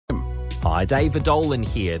Hi, David Dolan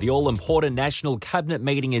here. The all-important National Cabinet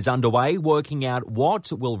meeting is underway, working out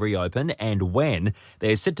what will reopen and when.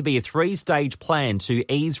 There's set to be a three-stage plan to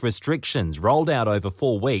ease restrictions rolled out over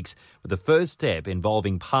 4 weeks, with the first step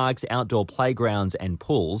involving parks, outdoor playgrounds and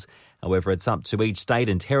pools. However, it's up to each state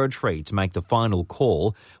and territory to make the final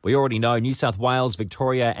call. We already know New South Wales,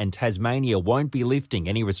 Victoria and Tasmania won't be lifting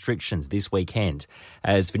any restrictions this weekend.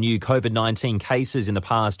 As for new COVID-19 cases in the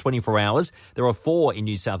past 24 hours, there are 4 in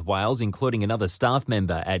New South Wales, including another staff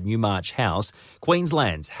member at Newmarch House.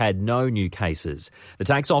 Queensland's had no new cases. The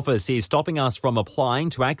tax office is stopping us from applying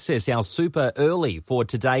to access our super early for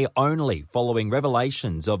today only, following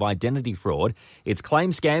revelations of identity fraud. Its claim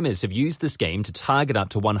scammers have used the scheme to target up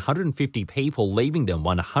to 150 people, leaving them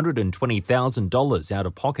 $120,000 out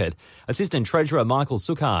of pocket. Assistant Treasurer Michael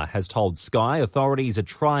Sukkar has told Sky authorities are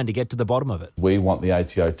trying to get to the bottom of it. We want the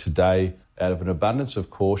ATO today, out of an abundance of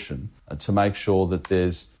caution, to make sure that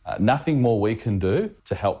there's nothing more we can do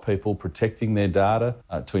to help people protecting their data,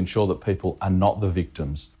 to ensure that people are not the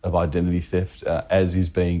victims of identity theft, as is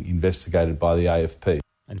being investigated by the AFP.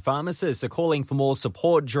 And pharmacists are calling for more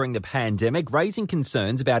support during the pandemic, raising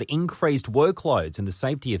concerns about increased workloads and the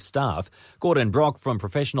safety of staff. Gordon Brock from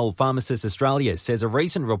Professional Pharmacists Australia says a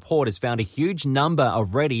recent report has found a huge number are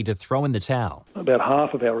ready to throw in the towel. About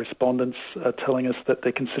half of our respondents are telling us that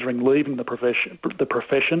they're considering leaving the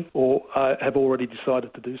profession or have already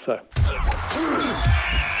decided to do so.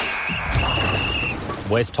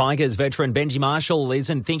 West Tigers veteran Benji Marshall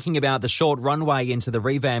isn't thinking about the short runway into the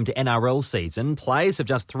revamped NRL season. Players have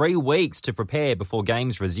just 3 weeks to prepare before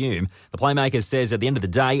games resume. The playmaker says at the end of the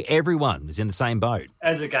day, everyone is in the same boat.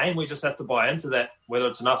 As a game, we just have to buy into that, whether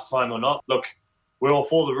it's enough time or not. Look, we're all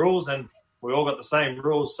for the rules and we all got the same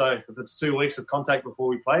rules. So if it's 2 weeks of contact before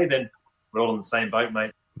we play, then we're all in the same boat,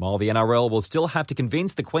 mate. While the NRL will still have to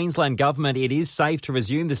convince the Queensland government it is safe to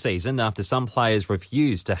resume the season after some players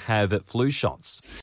refuse to have flu shots.